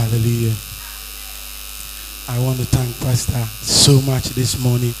Hallelujah. I want to thank Pastor so much this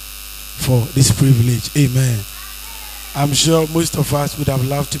morning for this privilege. Amen. I'm sure most of us would have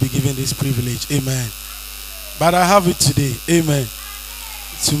loved to be given this privilege. Amen. But I have it today. Amen.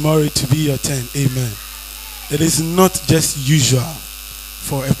 Tomorrow to be your turn. Amen. It is not just usual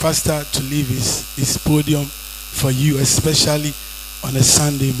for a pastor to leave his podium for you, especially on a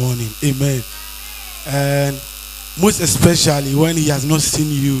Sunday morning. Amen. And most especially when he has not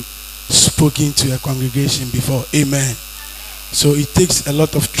seen you spoken to a congregation before. Amen. So it takes a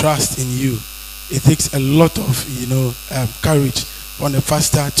lot of trust in you. It takes a lot of courage for a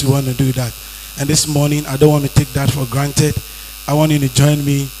pastor to want to do that. And this morning, I don't want to take that for granted. I want you to join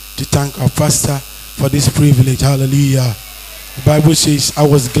me to thank our pastor for this privilege. Hallelujah. The Bible says, I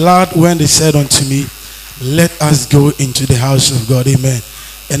was glad when they said unto me, let us go into the house of God. Amen.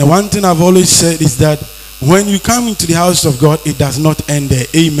 And one thing I've always said is that when you come into the house of God, it does not end there.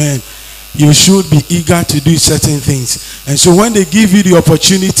 Amen. You should be eager to do certain things. And so when they give you the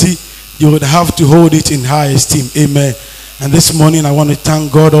opportunity, you would have to hold it in high esteem. Amen. And this morning, I want to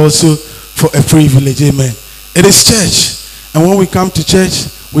thank God also for a privilege. Amen. It is church. And when we come to church,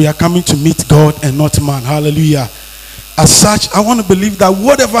 we are coming to meet God and not man. Hallelujah. As such, I want to believe that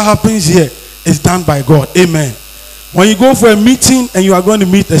whatever happens here is done by God. Amen. When you go for a meeting and you are going to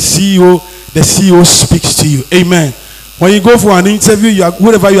meet a CEO, the CEO speaks to you. Amen. When you go for an interview,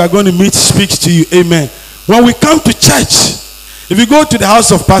 whoever you are going to meet speaks to you. Amen. When we come to church, if you go to the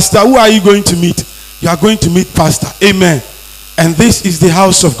house of pastor, who are you going to meet? You are going to meet pastor. Amen. And this is the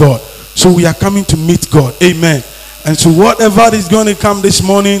house of God. So we are coming to meet God. Amen. And so whatever is going to come this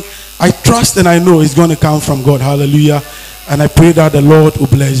morning, I trust and I know it's going to come from God. Hallelujah. And I pray that the Lord will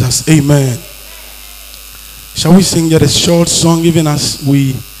bless us. Amen. Shall we sing yet a short song even as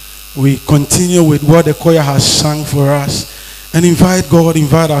we continue with what the choir has sung for us, and invite God,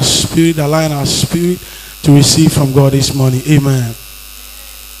 invite our spirit, align our spirit to receive from God this morning. Amen.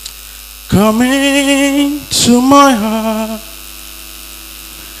 Come into my heart.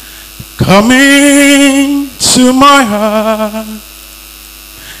 Come into my heart.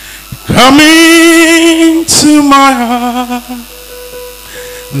 Come into my heart.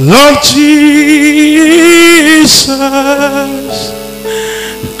 Lord Jesus,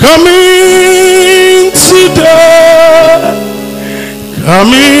 come in today,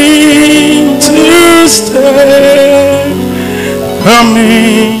 come in to stay, come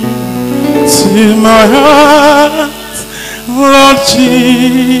in to my heart, Lord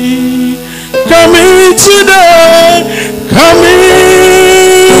Jesus, come in today, come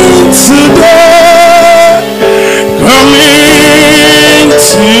in today, come in to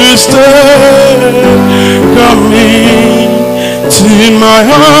stay, come in to my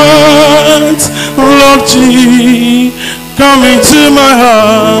heart, Lord Jesus, come into my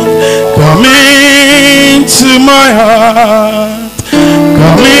heart, come into my heart,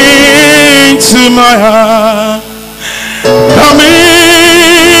 come into my heart, come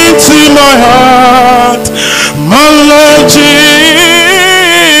into my heart, my Lord Jesus,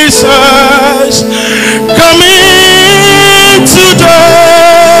 come in today,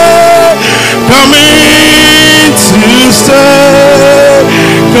 come in to stay,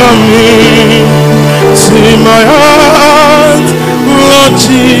 come in to my heart, Lord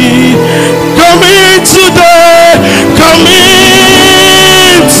Jesus, come in today, come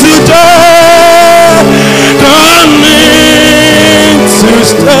in today, come in to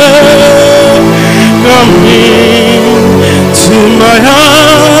stay, come in to my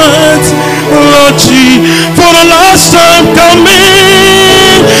heart, Lord Jesus, for the last time, come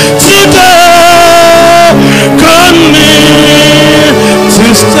in today, come in to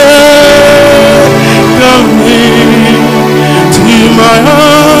stay, come in to my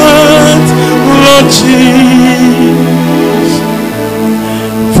heart, Lord Jesus.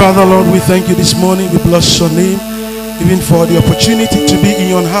 Father, Lord, we thank you this morning. We bless your name, even for the opportunity to be in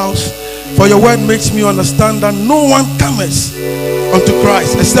your house. For your word makes me understand that no one cometh unto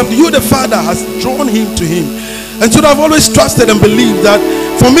Christ except you, the Father, has drawn him to him. And so I've always trusted and believed that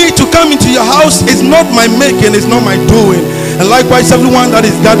for me to come into your house is not my making, it's not my doing. And likewise, everyone that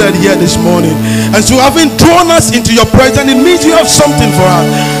is gathered here this morning. And so having drawn us into your presence, it means you have something for us.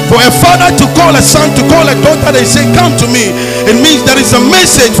 For a father to call a son, to call a daughter, they say, come to me. It means there is a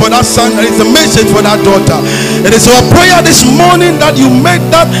message for that son, there is a message for that daughter. It is our prayer this morning that you make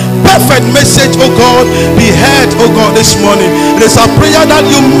that perfect message, oh God, be heard, oh God, this morning. It is our prayer that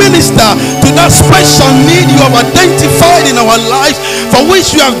you minister to that special need you have identified in our lives, for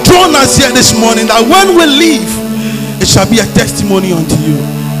which you have drawn us here this morning, that when we leave, it shall be a testimony unto you.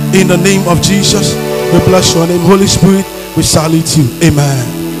 In the name of Jesus, we bless your name. Holy Spirit, we salute you.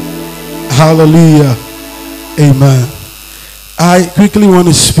 Amen. Hallelujah. Amen. I quickly want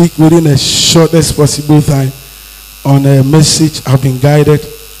to speak within the shortest possible time on a message I've been guided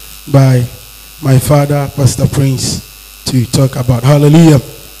by my father, Pastor Prince, to talk about. Hallelujah.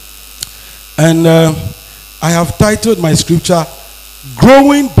 And I have titled my scripture,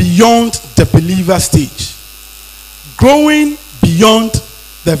 Growing Beyond the Believer Stage. Growing beyond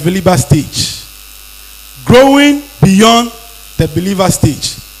the believer stage. Growing beyond the believer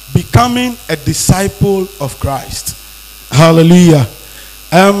stage. Becoming a disciple of Christ. Hallelujah.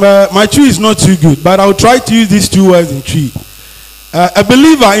 My tree is not too good, but I'll try to use these two words in tree. A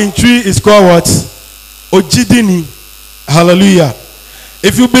believer in tree is called what? Ojidini. Hallelujah.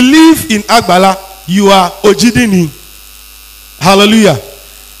 If you believe in Agbala, you are Ojidini. Hallelujah.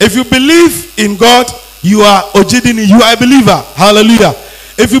 If you believe in God, you are Ojidini. You are a believer. Hallelujah.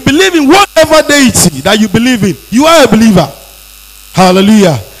 If you believe in whatever deity that you believe in, you are a believer.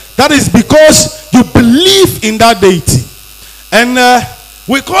 Hallelujah. That is because you believe in that deity. And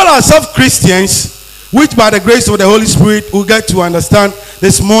we call ourselves Christians, which by the grace of the Holy Spirit we'll get to understand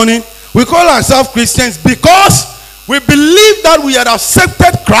this morning. We call ourselves Christians because we believe that we have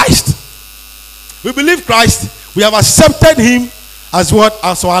accepted Christ. We believe Christ. We have accepted him as what?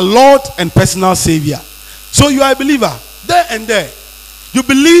 As our Lord and personal Savior. So you are a believer. There and there. You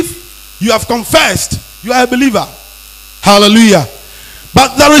believe, you have confessed, you are a believer. Hallelujah.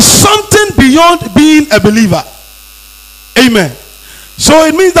 But there is something beyond being a believer. Amen. So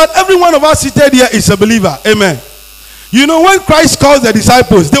it means that every one of us seated here is a believer. Amen. You know, when Christ calls the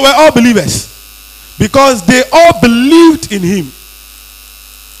disciples, they were all believers. Because they all believed in him.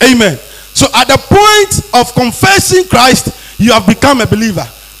 Amen. So at the point of confessing Christ, you have become a believer.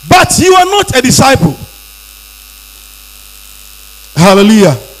 But you are not a disciple.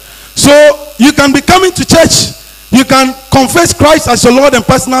 Hallelujah. So you can be coming to church. You can confess Christ as your Lord and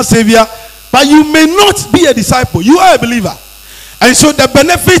personal Savior. But you may not be a disciple. You are a believer. And so the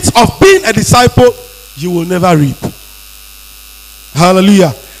benefits of being a disciple, you will never reap.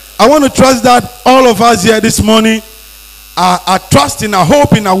 Hallelujah. I want to trust that all of us here this morning are trusting, are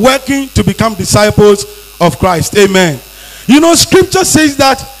hoping, are working to become disciples of Christ. Amen. You know, scripture says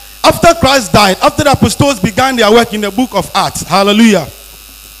that after Christ died, after the apostles began their work in the book of Acts. Hallelujah.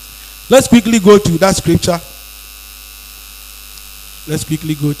 Let's quickly go to that scripture. Let's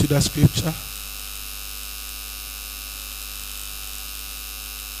quickly go to that scripture.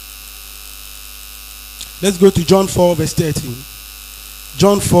 Let's go to John 4 verse 13.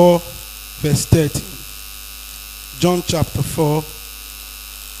 John 4 verse 13. John chapter 4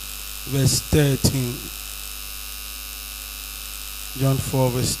 verse 13. John 4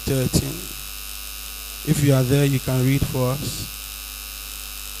 verse 13. If you are there, you can read for us.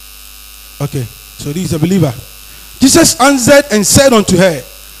 Okay, so this is a believer. Jesus answered and said unto her,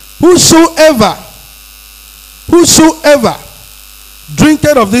 Whosoever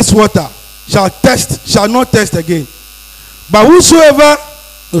drinketh of this water shall not thirst again. But whosoever,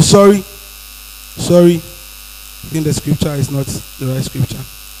 sorry, I think the scripture is not the right scripture.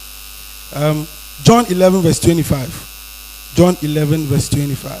 John 11 verse 25. John 11 verse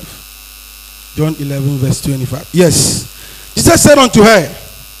 25. John 11 verse 25. Yes. Jesus said unto her,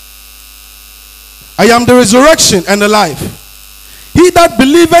 I am the resurrection and the life. He that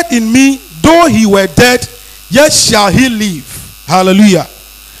believeth in me, though he were dead, yet shall he live. Hallelujah.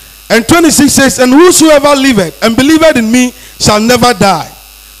 And 26 says, and whosoever liveth and believeth in me shall never die.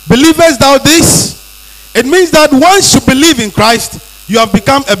 Believest thou this? It means that once you believe in Christ, you have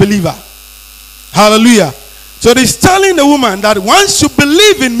become a believer. Hallelujah. So it is telling the woman that once you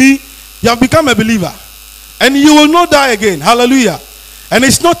believe in me, you have become a believer. And you will not die again. Hallelujah. And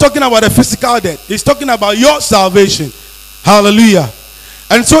it's not talking about a physical death. It's talking about your salvation. Hallelujah.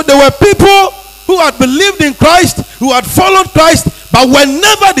 And so there were people who had believed in Christ, who had followed Christ, but were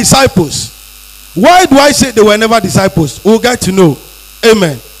never disciples. Why do I say they were never disciples? We'll get to know.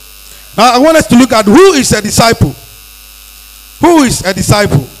 Amen. Now I want us to look at who is a disciple. Who is a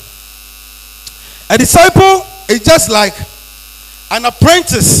disciple? A disciple is just like an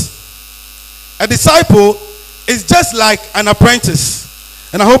apprentice. A disciple is just like an apprentice.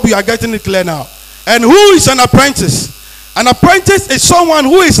 And I hope you are getting it clear now. And who is an apprentice? An apprentice is someone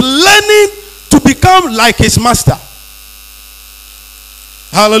who is learning to become like his master.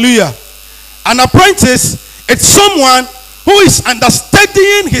 Hallelujah. An apprentice is someone who is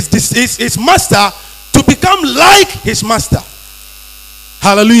understudying his master to become like his master.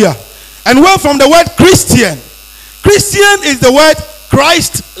 Hallelujah. And well, from the word Christian. Christian is the word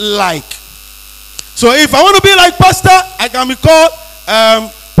Christ-like. So if I want to be like pastor, I can be called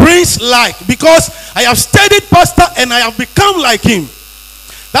Prince-like, because I have studied pastor and I have become like him.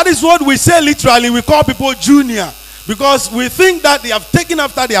 That is what we say literally. We call people junior. Because we think that they have taken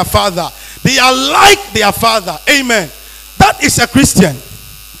after their father. They are like their father. Amen. That is a Christian.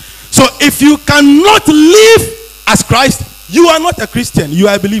 So if you cannot live as Christ, you are not a Christian. You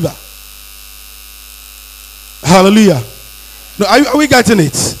are a believer. Hallelujah. No, are we getting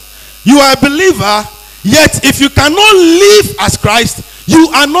it? You are a believer, yet if you cannot live as Christ, you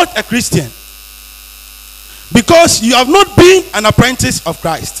are not a Christian. Because you have not been an apprentice of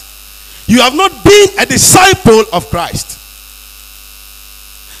Christ. You have not been a disciple of Christ.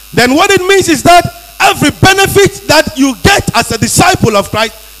 Then what it means is that every benefit that you get as a disciple of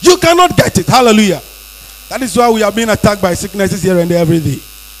Christ, you cannot get it. Hallelujah. That is why we are being attacked by sicknesses here and there every day.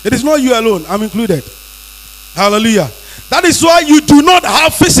 It is not you alone. I'm included. Hallelujah. That is why you do not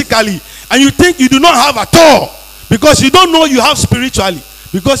have physically, and you think you do not have at all, because you don't know you have spiritually,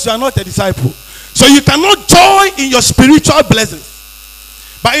 because you are not a disciple. So you cannot joy in your spiritual blessings.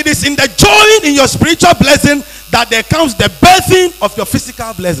 But it is in the joy in your spiritual blessing that there comes the birthing of your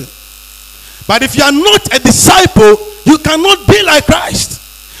physical blessing. But if you are not a disciple, you cannot be like Christ.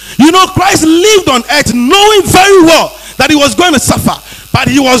 You know, Christ lived on earth knowing very well that he was going to suffer. But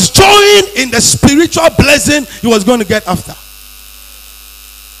he was joying in the spiritual blessing he was going to get after.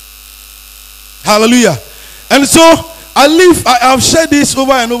 Hallelujah. And so I've shared this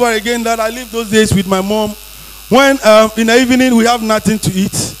over and over again, that I lived those days with my mom. When in the evening we have nothing to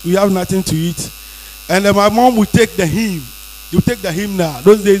eat. We have nothing to eat. And then my mom would take the hymn. You take the hymn now.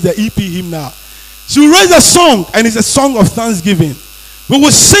 Those days the EP hymn now. She would raise a song, and it's a song of thanksgiving. We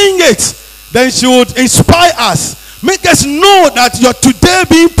would sing it. Then she would inspire us. Make us know that your today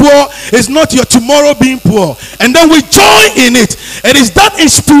being poor is not your tomorrow being poor. And then we join in it. It is that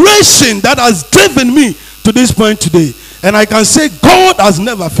inspiration that has driven me to this point today. And I can say God has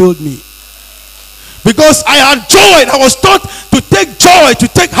never failed me. Because I had joy. I was taught to take joy, to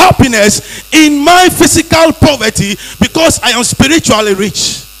take happiness in my physical poverty, because I am spiritually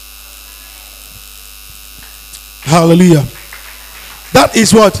rich. Hallelujah. That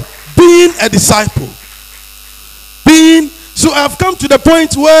is what? Being a disciple. So I have come to the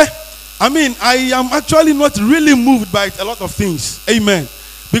point where, I am actually not really moved by a lot of things. Amen.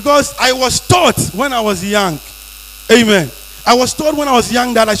 Because I was taught when I was young. Amen. I was taught when I was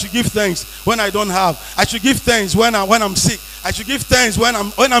young that I should give thanks when I don't have. I should give thanks when I'm sick. I should give thanks when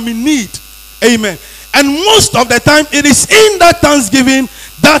I'm in need. Amen. And most of the time, it is in that thanksgiving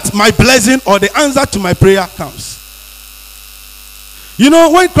that my blessing or the answer to my prayer comes. You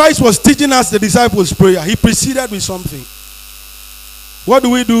know, when Christ was teaching us the disciples' prayer, he preceded with something. What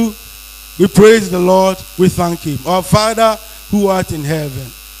do? We praise the Lord, we thank him. Our Father who art in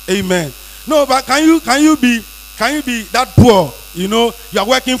heaven. Amen. No, but can you be that poor? You know, you are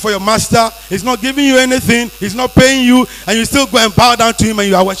working for your master, he's not giving you anything, he's not paying you, and you still go and bow down to him and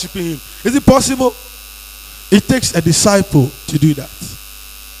you are worshiping him. Is it possible? It takes a disciple to do that.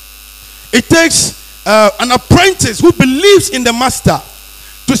 It takes an apprentice who believes in the master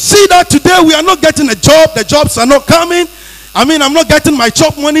to see that today we are not getting a job, the jobs are not coming. I'm not getting my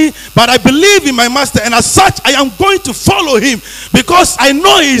chop money, but I believe in my master, and as such, I am going to follow him because I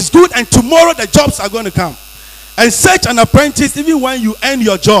know he is good, and tomorrow the jobs are going to come. And such an apprentice, even when you end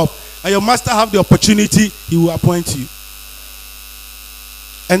your job and your master have the opportunity, he will appoint you.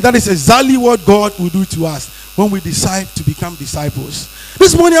 And that is exactly what God will do to us when we decide to become disciples.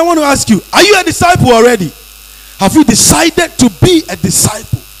 This morning I want to ask you, are you a disciple already? Have you decided to be a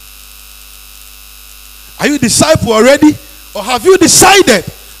disciple? Are you a disciple already? Or have you decided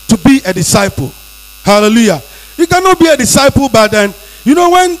to be a disciple? Hallelujah. You cannot be a disciple, but then, you know,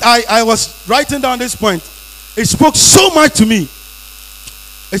 when I was writing down this point, it spoke so much to me.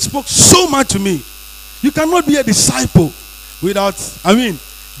 It spoke so much to me. You cannot be a disciple without,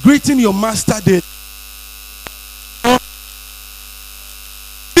 greeting your master daily.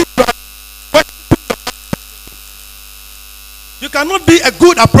 You cannot be a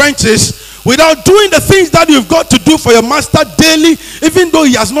good apprentice without doing the things that you've got to do for your master daily, even though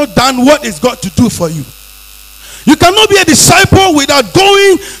he has not done what he's got to do for you. You cannot be a disciple without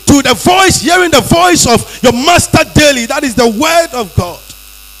going to the voice, hearing the voice of your master daily. That is the word of God.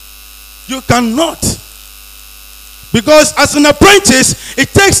 You cannot. Because as an apprentice, it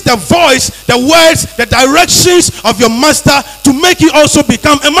takes the voice, the words, the directions of your master to make you also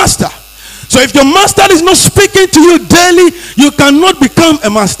become a master. So if your master is not speaking to you daily, you cannot become a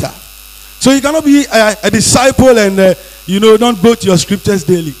master. So you cannot be a disciple and, don't go to your scriptures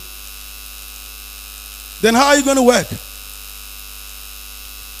daily. Then how are you going to work?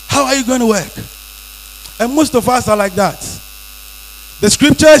 How are you going to work? And most of us are like that. The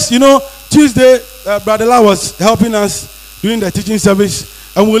scriptures, Tuesday, Brother La was helping us during the teaching service.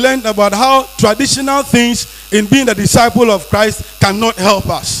 and we learned about how traditional things in being a disciple of Christ cannot help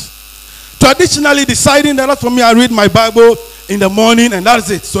us. Traditionally deciding that for me, I read my Bible in the morning and that's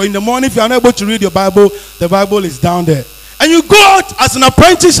it. So in the morning, if you are not able to read your Bible, the Bible is down there. And you go out as an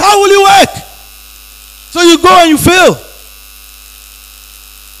apprentice, how will you work? So you go and you fail.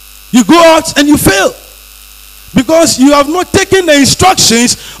 You go out and you fail. Because you have not taken the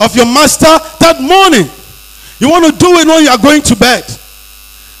instructions of your master that morning. You want to do it when you are going to bed.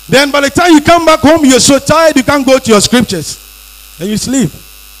 Then by the time you come back home, you're so tired you can't go to your scriptures. And you sleep.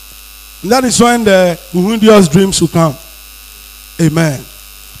 And that is when the Muhundios dreams will come. Amen.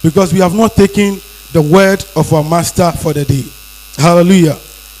 Because we have not taken the word of our master for the day. Hallelujah.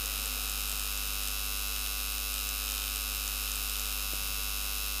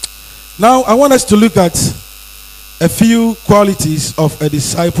 Now I want us to look at a few qualities of a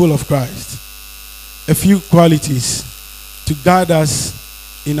disciple of Christ. A few qualities to guide us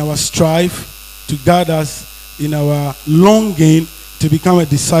in our strife, to guide us in our longing to become a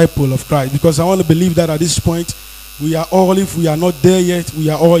disciple of Christ. Because I want to believe that at this point, we are all, if we are not there yet, we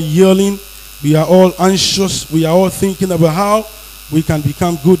are all yearning, we are all anxious, we are all thinking about how we can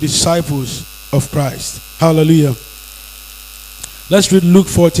become good disciples of Christ. Hallelujah. Let's read Luke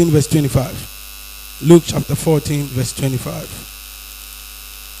 14 verse 25. Luke chapter 14 verse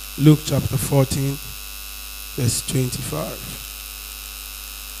 25. Luke chapter 14 verse 25.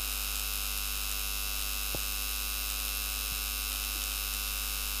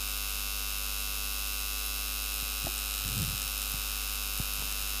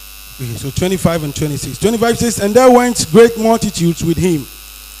 Okay, so 25 and 26. 25 says, and there went great multitudes with him.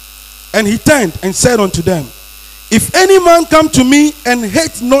 And he turned and said unto them, if any man come to me and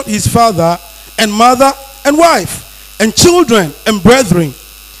hate not his father and mother and wife and children and brethren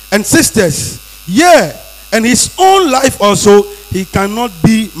and sisters, yea, and his own life also, he cannot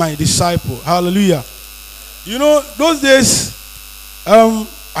be my disciple. Hallelujah. You know, those days,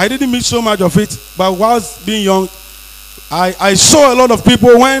 I didn't meet so much of it, but whilst being young, I saw a lot of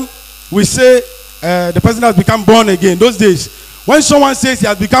people when we say the person has become born again. Those days, when someone says he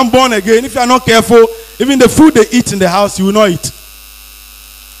has become born again, if you are not careful, even the food they eat in the house, you will not eat.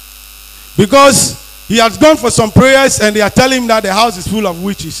 Because he has gone for some prayers and they are telling him that the house is full of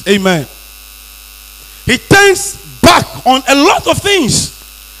witches. Amen. He turns back on a lot of things.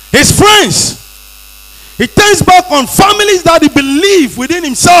 His friends. He turns back on families that he believes within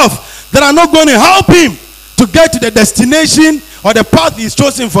himself that are not going to help him to get to the destination or the path he's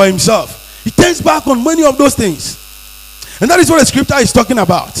chosen for himself. He turns back on many of those things. And that is what the scripture is talking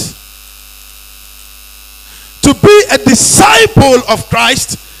about. To be a disciple of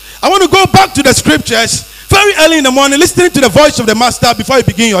Christ, I want to go back to the scriptures very early in the morning, listening to the voice of the master before you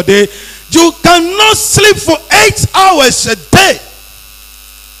begin your day. You cannot sleep for 8 hours a day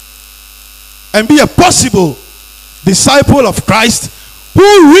and be a possible disciple of Christ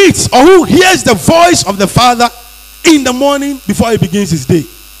who reads or who hears the voice of the Father in the morning before he begins his day.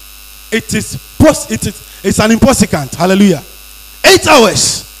 It's an impossible. Hallelujah. 8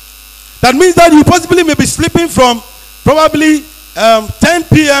 hours. That means that you possibly may be sleeping from probably 10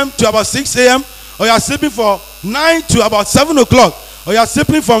 p.m. to about 6 a.m. or you are sleeping from 9 to about 7 o'clock or you are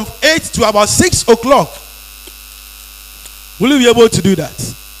sleeping from 8 to about 6 o'clock. Will you be able to do that?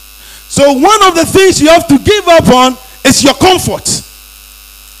 So one of the things you have to give up on is your comfort.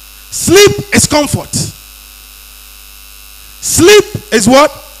 Sleep is comfort. Sleep is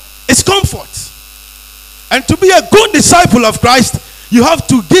what? It's comfort. And to be a good disciple of Christ, you have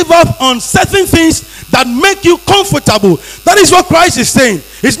to give up on certain things that make you comfortable. That is what Christ is saying.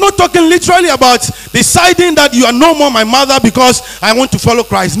 He's not talking literally about deciding that you are no more my mother because I want to follow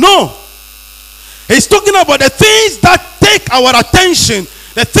Christ. No. He's talking about the things that take our attention,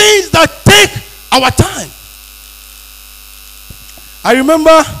 the things that take our time. I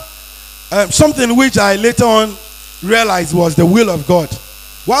remember something which I later on realized was the will of God.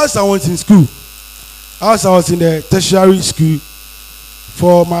 Whilst I was in school, whilst I was in the tertiary school,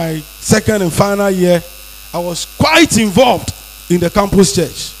 for my second and final year, I was quite involved in the campus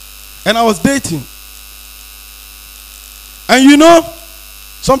church. And I was dating. And you know,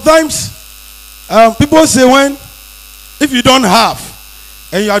 sometimes people say if you don't have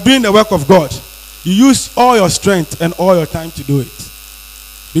and you are doing the work of God, you use all your strength and all your time to do it.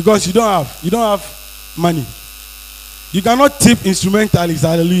 Because you don't have money. You cannot tip instrumentalists.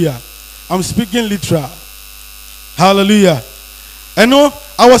 Hallelujah. I'm speaking literal. Hallelujah. And no,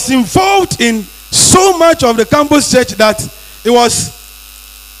 I was involved in so much of the campus church that it was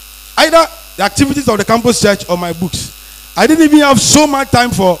either the activities of the campus church or my books. I didn't even have so much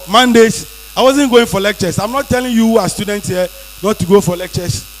time for Mondays I wasn't going for lectures. I'm not telling you who are students here not to go for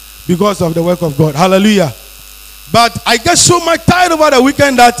lectures because of the work of God. Hallelujah. But I get so much tired over the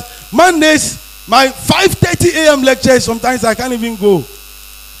weekend that Mondays, my 5:30 a.m. lectures, sometimes I can't even go.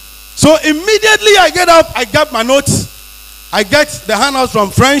 So immediately I get up, I get my notes, I get the handouts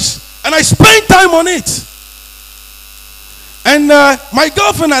from French, and I spend time on it. And my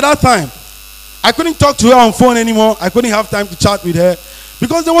girlfriend at that time, I couldn't talk to her on phone anymore. I couldn't have time to chat with her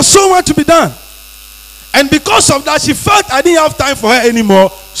because there was so much to be done. And because of that, she felt I didn't have time for her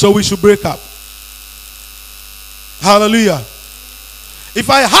anymore, so we should break up. Hallelujah. If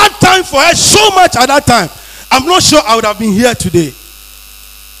I had time for her so much at that time, I'm not sure I would have been here today.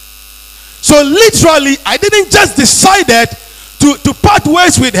 So literally, I didn't just decide to part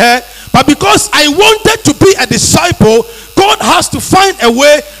ways with her, but because I wanted to be a disciple, God has to find a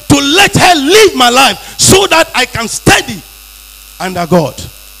way to let her live my life so that I can study under God.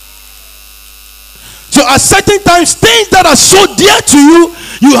 So at certain times, things that are so dear to you,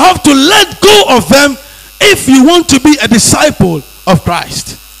 you have to let go of them if you want to be a disciple of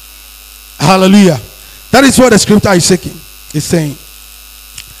Christ. Hallelujah. That is what the scripture is saying.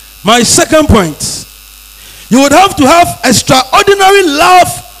 My second point, you would have to have extraordinary love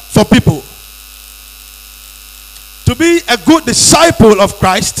for people. To be a good disciple of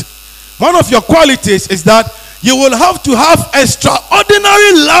Christ, one of your qualities is that you will have to have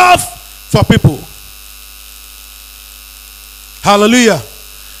extraordinary love for people. Hallelujah.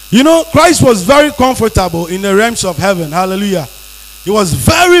 You know, Christ was very comfortable in the realms of heaven. Hallelujah. He was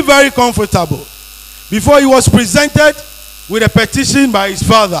very, very comfortable before he was presented with a petition by his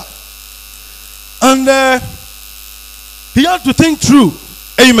Father. And he had to think through.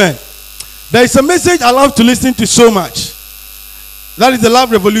 Amen. There is a message I love to listen to so much. That is the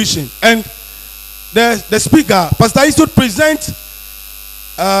Love Revolution. And the speaker, Pastor Eastwood, presents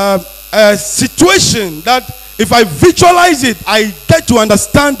a situation that if I visualize it, I get to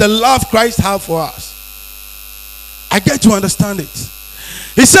understand the love Christ has for us. I get to understand it.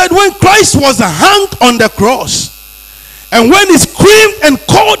 He said when Christ was hung on the cross, and when he screamed and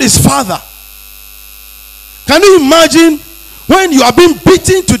called his Father, can you imagine when you are being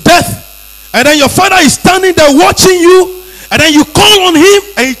beaten to death, and then your Father is standing there watching you, and then you call on him,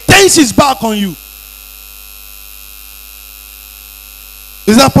 and he turns his back on you?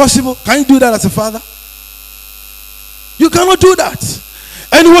 Is that possible? Can you do that as a father? You cannot do that.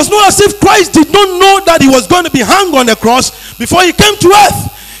 And it was not as if Christ did not know that he was going to be hung on the cross before he came to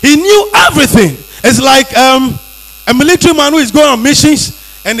earth. He knew everything. It's like a military man who is going on missions,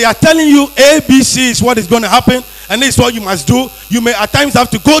 and they are telling you A, B, C is what is going to happen, and this is what you must do. You may at times have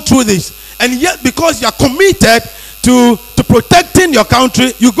to go through this. And yet, because you are committed to protecting your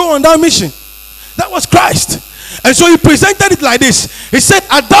country, you go on that mission. That was Christ. And so he presented it like this. He said,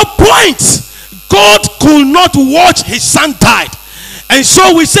 at that point, God could not watch his son die. And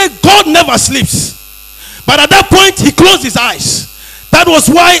so we say God never sleeps. But at that point, he closed his eyes. That was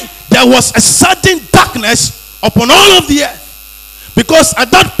why there was a certain darkness upon all of the earth. Because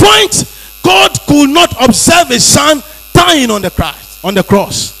at that point, God could not observe his son dying on the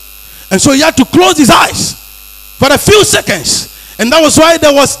cross. And so he had to close his eyes for a few seconds. And that was why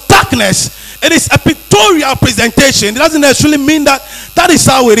there was darkness. It is a pictorial presentation. It doesn't necessarily mean that is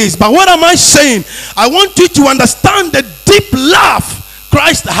how it is. But what am I saying? I want you to understand the deep love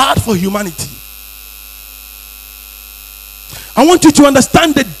Christ had for humanity. I want you to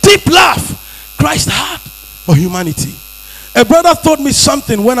understand the deep love Christ had for humanity. A brother taught me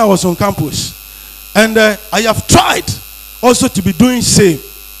something when I was on campus. And I have tried also to be doing same.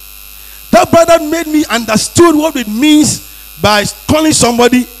 That brother made me understood what it means by calling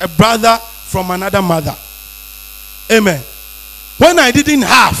somebody a brother from another mother. Amen. When I didn't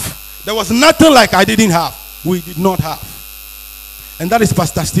have, there was nothing like I didn't have. We did not have. And that is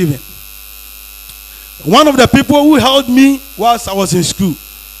Pastor Stephen. One of the people who helped me whilst I was in school,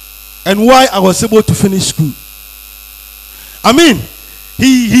 and why I was able to finish school. I mean,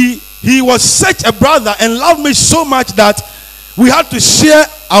 he was such a brother and loved me so much that we had to share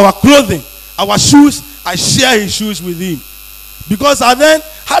our clothing, our shoes. I share his shoes with him. Because I then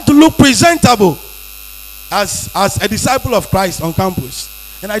had to look presentable as a disciple of Christ on campus.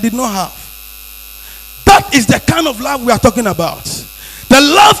 And I did not have. That is the kind of love we are talking about. The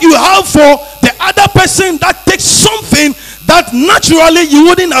love you have for the other person that takes something that naturally you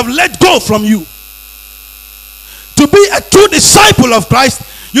wouldn't have let go from you. To be a true disciple of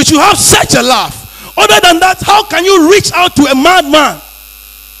Christ, you should have such a love. Other than that, how can you reach out to a madman?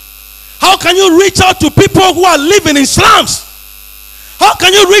 How can you reach out to people who are living in slums? How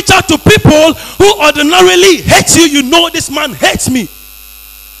can you reach out to people who ordinarily hate you? You know, this man hates me.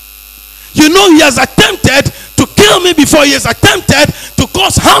 You know, he has attempted to kill me before. He has attempted to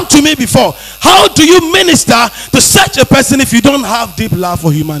cause harm to me before. How do you minister to such a person if you don't have deep love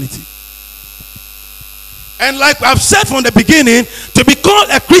for humanity? And like I've said from the beginning, to be called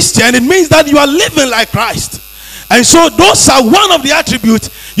a Christian, it means that you are living like Christ. And so those are one of the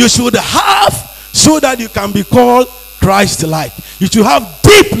attributes you should have so that you can be called Christ-like. You should have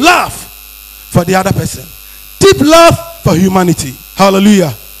deep love for the other person. Deep love for humanity.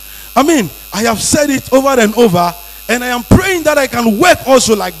 Hallelujah. I mean, I have said it over and over, and I am praying that I can work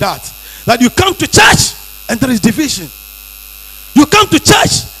also like that. That you come to church and there is division. You come to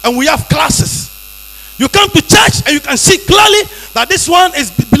church and we have classes. You come to church and you can see clearly that this one is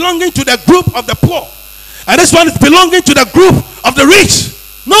belonging to the group of the poor, and this one is belonging to the group of the rich.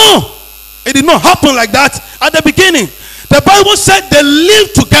 No, it did not happen like that at the beginning. The Bible said they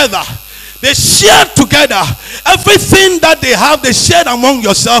lived together. They shared together. Everything that they have, they shared among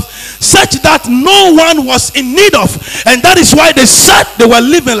yourself, such that no one was in need of. And that is why they said they were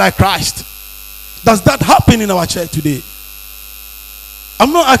living like Christ. Does that happen in our church today?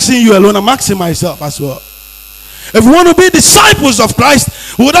 I'm not asking you alone, I'm asking myself as well. If we want to be disciples of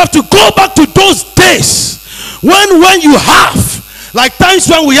Christ, we would have to go back to those days when you have, like times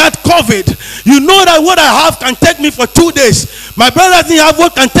when we had COVID, you know that what I have can take me for 2 days. My brother doesn't have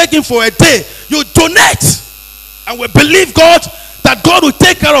what can take him for a day. You donate, and we believe God that God will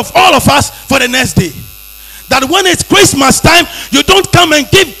take care of all of us for the next day. That when it's Christmas time, you don't come and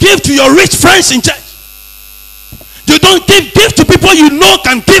give to your rich friends in church. You don't give to people you know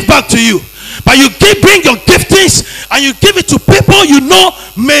can give back to you. But you bring your giftings and you give it to people you know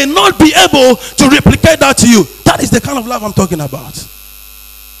may not be able to replicate that to you. That is the kind of love I'm talking about.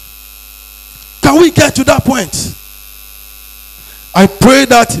 Can we get to that point? I pray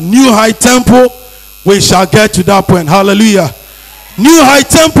that New High Temple, we shall get to that point. Hallelujah. New High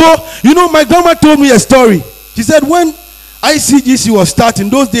Temple. You know, my grandma told me a story. She said when ICGC was starting,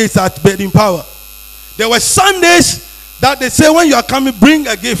 those days at Bedding Power, there were Sundays that they say when you are coming, bring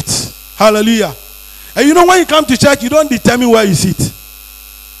a gift. Hallelujah. And you know, when you come to church, you don't determine where you sit.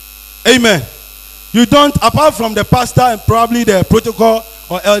 Amen. You don't, apart from the pastor and probably the protocol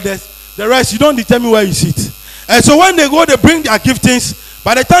or elders, the rest, you don't determine where you sit. And so when they go, they bring their giftings.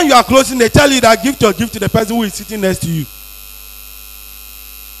 By the time you are closing, they tell you that give your gift to the person who is sitting next to you.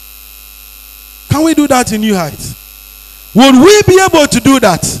 Can we do that in New Heights? Would we be able to do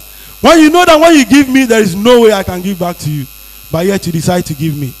that? When you know that when you give me, there is no way I can give back to you, but yet you decide to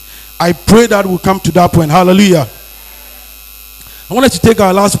give me. I pray that we'll come to that point. Hallelujah. I wanted to take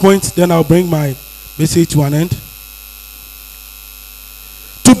our last point, then I'll bring my message to an end.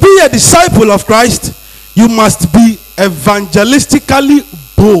 To be a disciple of Christ, you must be evangelistically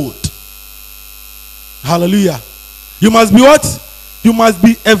bold. Hallelujah. You must be what? You must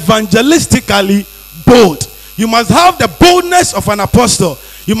be evangelistically bold. You must have the boldness of an apostle.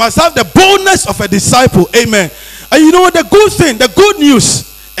 You must have the boldness of a disciple. Amen. And you know what the good thing, the good news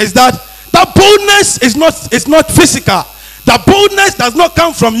is that boldness is not physical. That boldness does not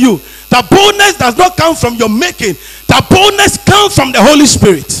come from you. That boldness does not come from your making. That boldness comes from the Holy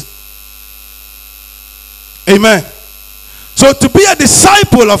Spirit. Amen. So to be a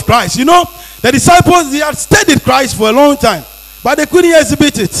disciple of Christ, you know, the disciples, they had studied Christ for a long time, but they couldn't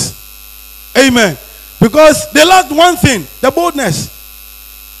exhibit it. Amen. Because they lacked one thing, the boldness.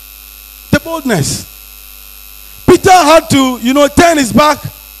 The boldness. Peter had to, you know, turn his back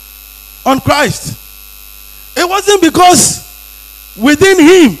on Christ. It wasn't because within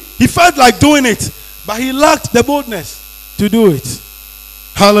him he felt like doing it, but he lacked the boldness to do it.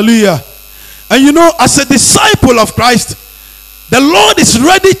 Hallelujah. And you know, as a disciple of Christ, the Lord is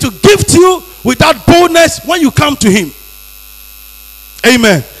ready to gift you with that boldness when you come to him.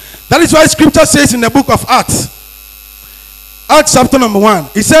 Amen. That is why scripture says in the book of Acts, Acts chapter number 1,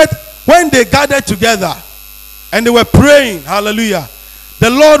 he said, when they gathered together and they were praying, hallelujah, the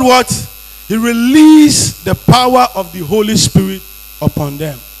Lord what? He released the power of the Holy Spirit upon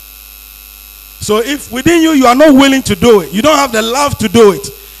them. So if within you, you are not willing to do it, you don't have the love to do it,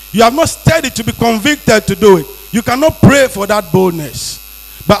 you have not studied to be convicted to do it, you cannot pray for that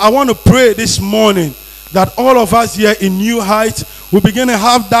boldness. But I want to pray this morning that all of us here in New Heights will begin to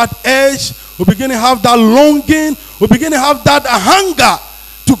have that urge, will begin to have that longing, will begin to have that hunger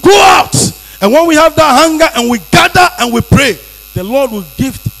to go out. And when we have that hunger and we gather and we pray, the Lord will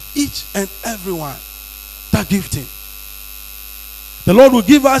gift each and everyone that gifting. The Lord will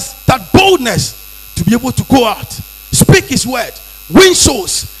give us that boldness to be able to go out, speak his word, win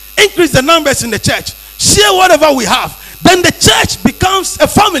souls, increase the numbers in the church, share whatever we have. Then the church becomes a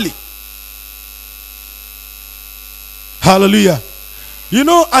family. Hallelujah. You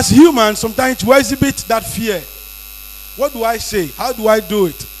know, as humans, sometimes we exhibit that fear. What do I say? How do I do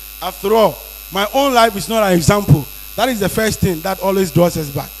it? After all, my own life is not an example. That is the first thing that always draws us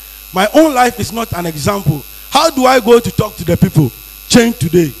back. My own life is not an example. How do I go to talk to the people? Change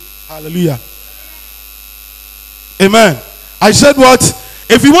today. Hallelujah. Amen. I said what?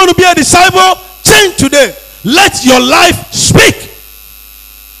 If you want to be a disciple, change today. Let your life speak.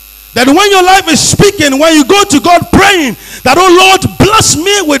 That when your life is speaking, when you go to God praying, that, oh Lord, bless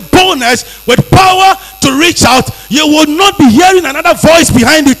me with boldness, with power to reach out, you will not be hearing another voice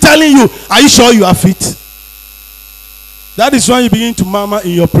behind you telling you, are you sure you are fit? That is when you begin to murmur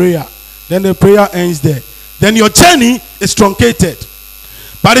in your prayer. Then the prayer ends there. Then your journey is truncated.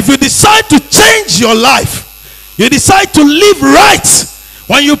 But if you decide to change your life, you decide to live right,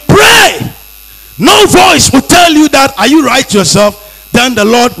 when you pray, no voice will tell you that, are you right yourself? Then the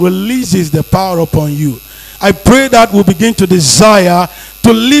Lord releases the power upon you. I pray that we'll begin to desire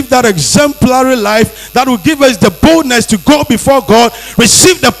to live that exemplary life that will give us the boldness to go before God,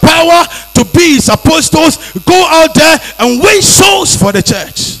 receive the power to be his apostles, go out there and win souls for the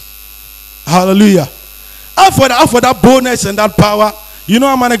church. Hallelujah. After that boldness and that power, you know,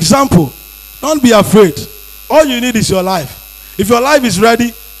 I'm an example. Don't be afraid. All you need is your life. If your life is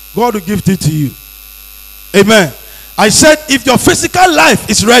ready, God will give it to you. Amen. I said, if your physical life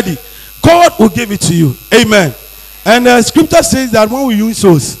is ready, God will give it to you. Amen. And the scripture says that when we win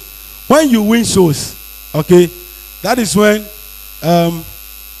souls, when you win souls, okay, that is when,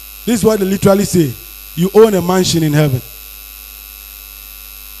 this is what they literally say, you own a mansion in heaven.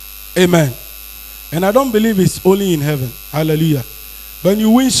 Amen. And I don't believe it's only in heaven. Hallelujah. When you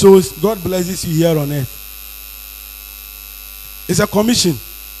win souls, God blesses you here on earth. It's a commission.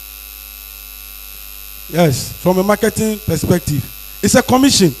 Yes, from a marketing perspective. It's a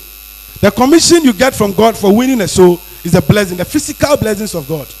commission. The commission you get from God for winning a soul is a blessing, the physical blessings of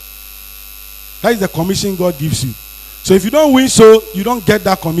God. That is the commission God gives you. So if you don't win soul, you don't get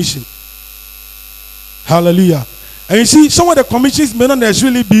that commission. Hallelujah. And you see, some of the commissions may not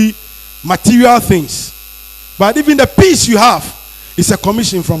necessarily be material things. But even the peace you have is a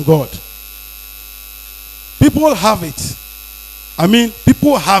commission from God. People have it. I mean,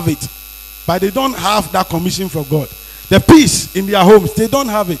 people have it. But they don't have that commission from God. The peace in their homes, they don't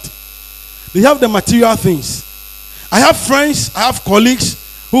have it. They have the material things. I have friends, I have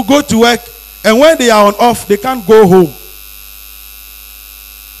colleagues who go to work, and when they are on off, they can't go home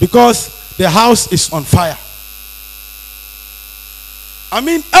because the house is on fire. I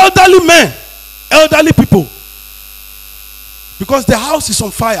mean, elderly men, elderly people, because the house is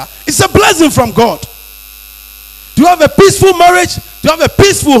on fire. It's a blessing from God. Do you have a peaceful marriage? Do you have a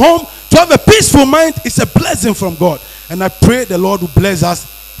peaceful home? To have a peaceful mind, it's a blessing from God. And I pray the Lord will bless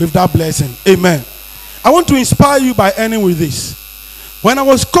us with that blessing. Amen. I want to inspire you by ending with this. When I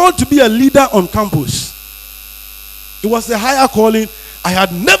was called to be a leader on campus, it was a higher calling I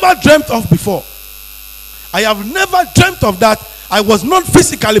had never dreamt of before. I have never dreamt of that. I was not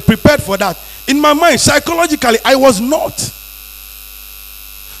physically prepared for that. In my mind, psychologically, I was not.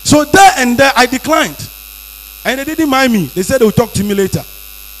 So there and there, I declined. And they didn't mind me. They said they would talk to me later.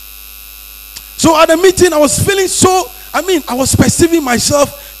 So at the meeting, I was feeling I was perceiving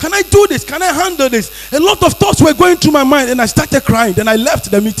myself. Can I do this? Can I handle this? A lot of thoughts were going through my mind, and I started crying. Then I left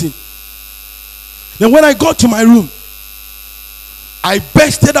the meeting. Then when I got to my room, I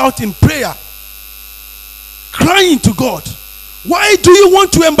bursted out in prayer, crying to God. Why do you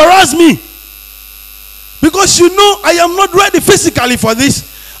want to embarrass me? Because you know I am not ready physically for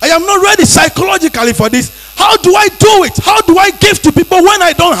this. I am not ready psychologically for this. How do I do it? How do I give to people when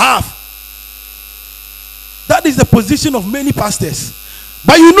I don't have? That is the position of many pastors.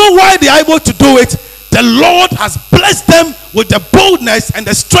 But you know why they are able to do it? The Lord has blessed them with the boldness and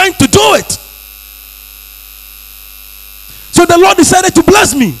the strength to do it. So the Lord decided to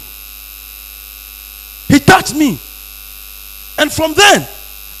bless me. He touched me. And from then,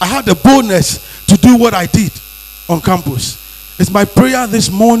 I had the boldness to do what I did on campus. It's my prayer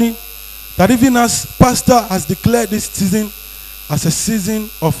this morning that even as Pastor has declared this season as a season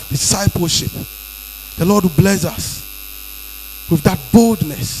of discipleship, the Lord will bless us with that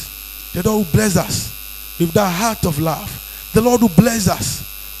boldness. The Lord will bless us with that heart of love. The Lord will bless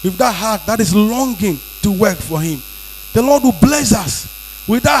us with that heart that is longing to work for Him. The Lord will bless us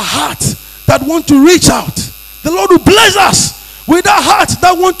with that heart that wants to reach out. The Lord will bless us with that heart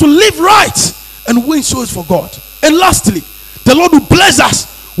that wants to live right and win souls for God. And lastly, the Lord will bless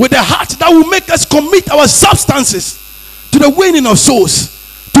us with a heart that will make us commit our substances to the winning of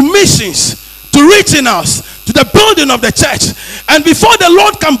souls, to missions, to reaching us, to the building of the church. And before the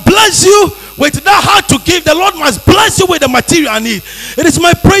Lord can bless you with that heart to give, the Lord must bless you with the material need. It is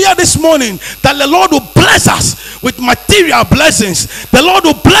my prayer this morning that the Lord will bless us with material blessings. The Lord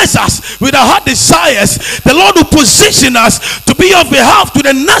will bless us with our heart desires. The Lord will position us to be of behalf to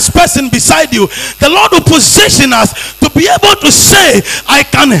the next person beside you. The Lord will position us to be able to say, I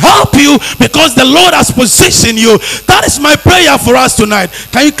can help you because the Lord has positioned you. That is my prayer for us tonight.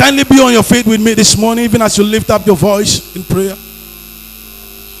 Can you kindly be on your feet with me this morning, even as you lift up your voice in prayer?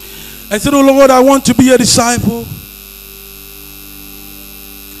 And say, oh Lord, I want to be a disciple.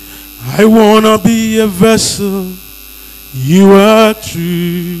 I want to be a vessel. You are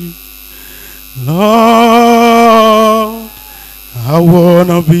true. Lord, I want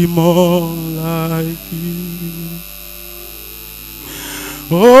to be more like you.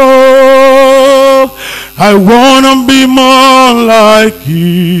 Oh, I want to be more like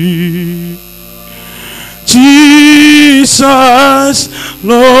you. Jesus,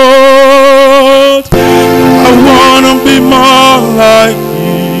 Lord, I want to be more like you.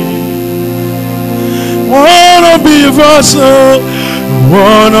 Wanna be a vessel,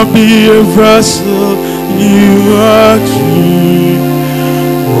 wanna be a vessel. You are true,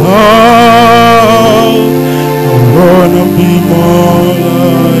 Lord. I wanna be more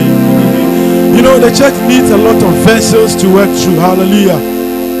like you. You know, the church needs a lot of vessels to work through. Hallelujah.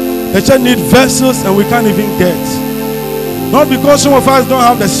 The church needs vessels, and we can't even get. Not because some of us don't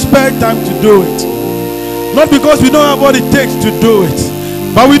have the spare time to do it. Not because we don't have what it takes to do it.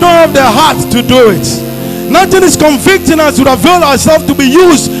 But we don't have the heart to do it. Nothing is convicting us to avail ourselves to be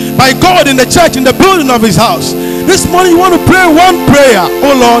used by God in the church, in the building of his house. This morning you want to pray one prayer.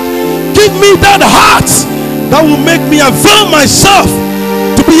 Oh Lord, give me that heart that will make me avail myself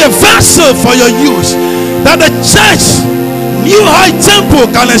to be a vessel for your use. That the church, New High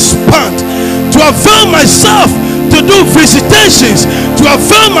Temple, can expand. To avail myself to do visitations, to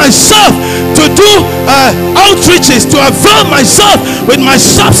avail myself to do outreaches, to avail myself with my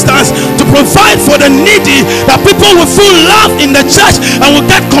substance to provide for the needy, that people will feel love in the church and will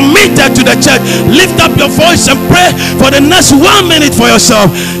get committed to the church. Lift up your voice and pray for the next 1 minute for yourself.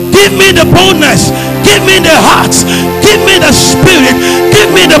 Give me the boldness, give me the heart, give me the spirit,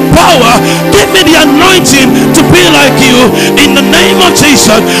 give me the power, give me the anointing to be like you in the name of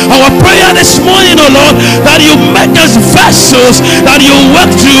Jesus. Our prayer this morning, oh Lord, that you make us vessels that you work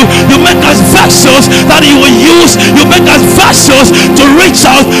through, you make us vessels that you will use, you make us vessels to reach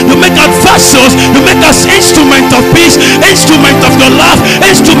out, you make us vessels, you make us instrument of peace, instrument of your love,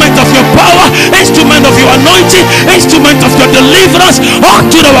 instrument of your power, instrument of your anointing, instrument of your deliverance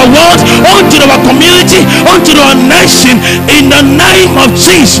unto our world, unto our community, unto our nation, in the name of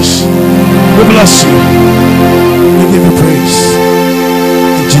Jesus. We bless you. We give you praise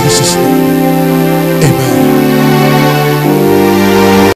in Jesus' name.